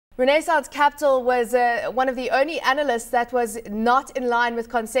Renaissance Capital was one of the only analysts that was not in line with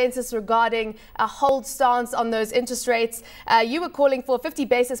consensus regarding a hold stance on those interest rates. You were calling for a 50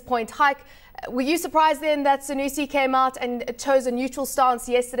 basis point hike. Were you surprised then that Sanusi came out and chose a neutral stance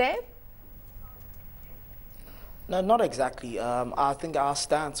yesterday? No, not exactly. I think our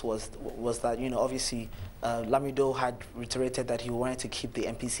stance was that, obviously Lamido had reiterated that he wanted to keep the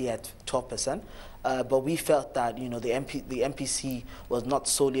MPC at 12%, but we felt that, the MPC was not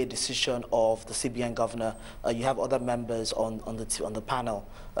solely a decision of the CBN governor. You have other members on the panel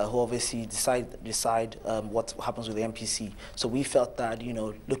who obviously decide what happens with the MPC. So we felt that,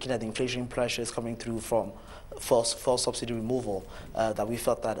 looking at the inflation pressures coming through from full subsidy removal, that we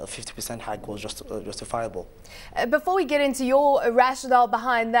felt that a 50% hike was justifiable. Before we get into your rationale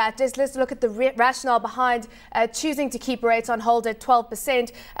behind that, let's look at the rationale behind choosing to keep rates on hold at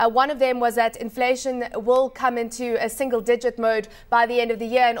 12%. One of them was that inflation will come into a single-digit mode by the end of the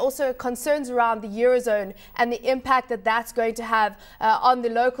year, and also concerns around the Eurozone and the impact that that's going to have on the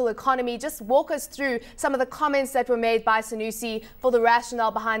local economy. Just walk us through some of the comments that were made by Sanusi for the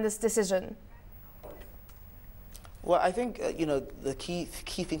rationale behind this decision. Well, I think, the key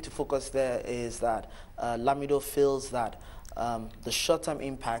thing to focus there is that Lamido feels that the short-term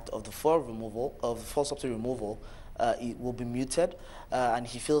impact of the full subsidy removal it will be muted, and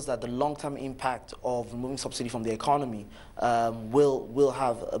he feels that the long-term impact of removing subsidy from the economy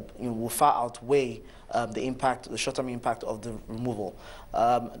will far outweigh the short-term impact of the removal.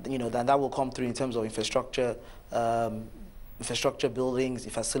 Then that will come through in terms of infrastructure buildings,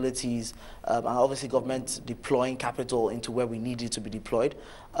 facilities, and obviously government deploying capital into where we need it to be deployed,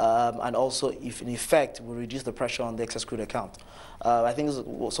 and also, if in effect, will reduce the pressure on the excess crude account. I think those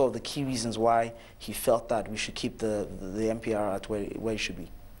are sort of the key reasons why he felt that we should keep the MPR at where it should be.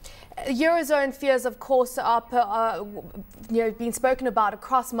 Eurozone fears, of course, are being spoken about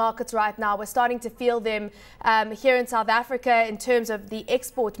across markets right now. We're starting to feel them here in South Africa in terms of the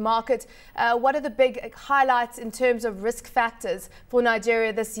export market. What are the big highlights in terms of risk factors for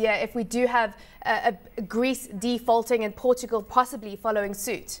Nigeria this year if we do have Greece defaulting and Portugal possibly following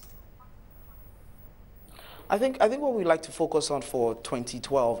suit? I think what we like to focus on for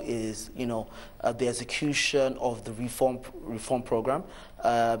 2012 is, the execution of the reform program.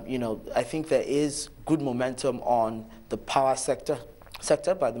 I think there is good momentum on the power sector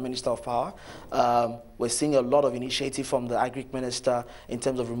by the Minister of Power. We're seeing a lot of initiative from the Agri Minister in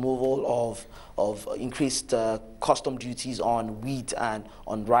terms of removal of increased custom duties on wheat and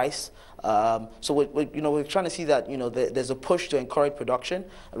on rice. So we're trying to see that there's a push to encourage production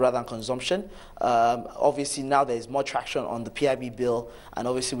rather than consumption. Obviously now there is more traction on the PIB bill, and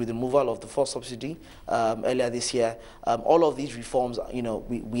obviously with the removal of the full subsidy earlier this year, all of these reforms,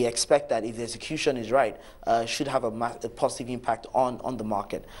 we expect that if the execution is right, should have a positive impact on the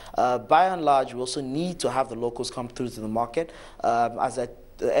market. By and large, we also need to have the locals come through to the market. As at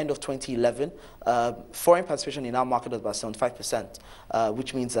the end of 2011, foreign participation in our market was about 75%,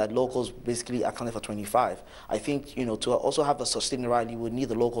 which means that locals basically accounted for 25%. I think, to also have the sustained rally, we need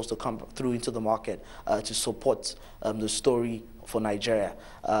the locals to come through into the market to support the story for Nigeria.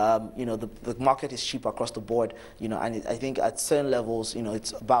 The market is cheap across the board, and I think at certain levels,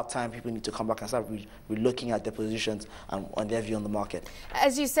 it's about time people need to come back and start looking at their positions and their view on the market.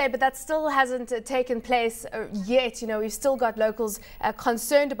 As you say, but that still hasn't taken place yet. We've still got locals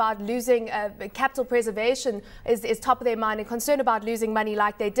concerned about losing capital preservation is top of their mind, and concerned about losing money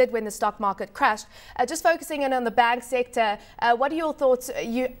like they did when the stock market crashed. Just focusing in on the bank sector, what are your thoughts?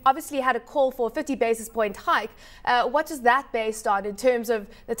 You obviously had a call for a 50 basis point hike. What is that based on in terms of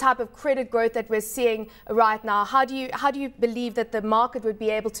the type of credit growth that we're seeing right now? How do you believe that the market would be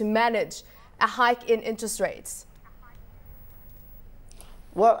able to manage a hike in interest rates?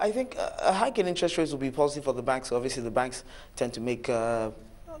 Well, I think a hike in interest rates will be positive for the banks. Obviously, the banks tend to make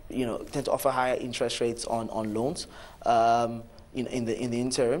tend to offer higher interest rates on loans in the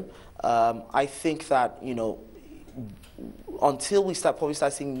interim. I think that until we probably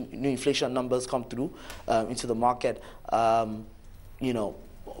start seeing new inflation numbers come through into the market,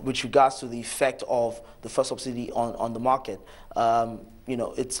 with regards to the effect of the first subsidy on the market,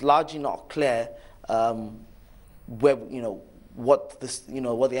 it's largely not clear where what the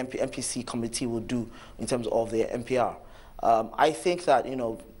MPC committee will do in terms of the MPR. I think that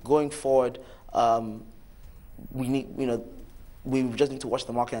going forward, we need we just need to watch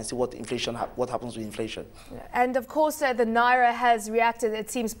the market and see what happens with inflation. And of course, the Naira has reacted,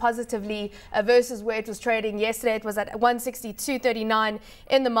 it seems, positively versus where it was trading yesterday. It was at 162.39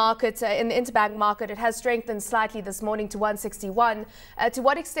 in the market, in the interbank market. It has strengthened slightly this morning to 161. To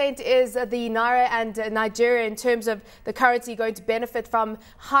what extent is the Naira and Nigeria, in terms of the currency, going to benefit from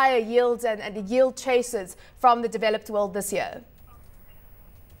higher yields and yield chasers from the developed world this year?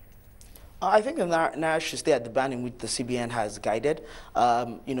 I think the Naira should stay at the band in which the CBN has guided.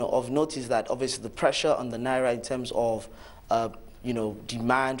 Of note is that obviously the pressure on the Naira in terms of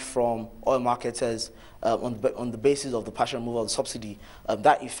demand from oil marketers on the basis of the partial removal of the subsidy,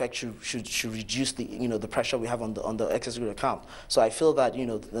 that effect should reduce the pressure we have on the excess credit account. So I feel that the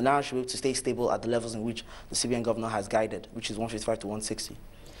Naira should be able to stay stable at the levels in which the CBN governor has guided, which is 155 to 160.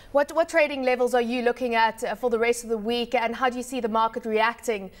 What trading levels are you looking at for the rest of the week, and how do you see the market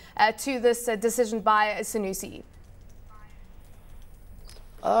reacting to this decision by Sanusi?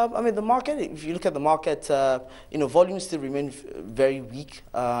 The market, if you look at the market, volumes still remain very weak.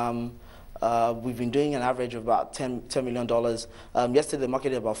 We've been doing an average of about $10 million. Yesterday, the market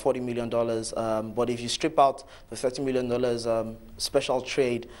did about $40 million. But if you strip out the $30 million special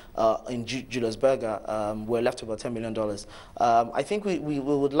trade in Julius Berger, we're left with about $10 million. I think we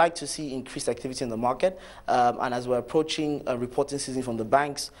would like to see increased activity in the market. And as we're approaching reporting season from the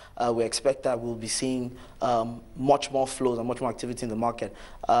banks, we expect that we'll be seeing much more flows and much more activity in the market.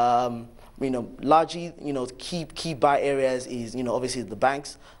 Largely, key buy areas is, obviously the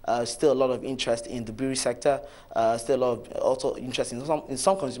banks. Still a lot of interest in the brewery sector. Still a lot of also interest in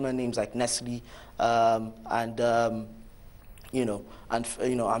some consumer names like Nestle and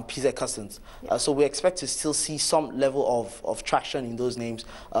PZ Customs. Yeah. So we expect to still see some level of traction in those names.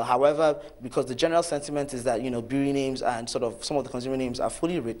 However, because the general sentiment is that brewery names and sort of some of the consumer names are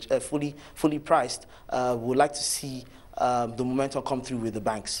fully priced, we'd like to see the momentum come through with the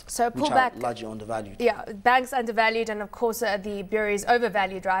banks, so which are largely undervalued. Yeah, banks undervalued, and of course the breweries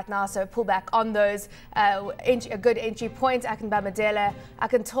overvalued right now, so pullback on those. A good entry point. Akinbamidele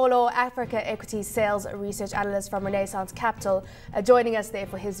Akintola, Africa Equity Sales Research Analyst from Renaissance Capital, joining us there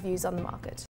for his views on the market.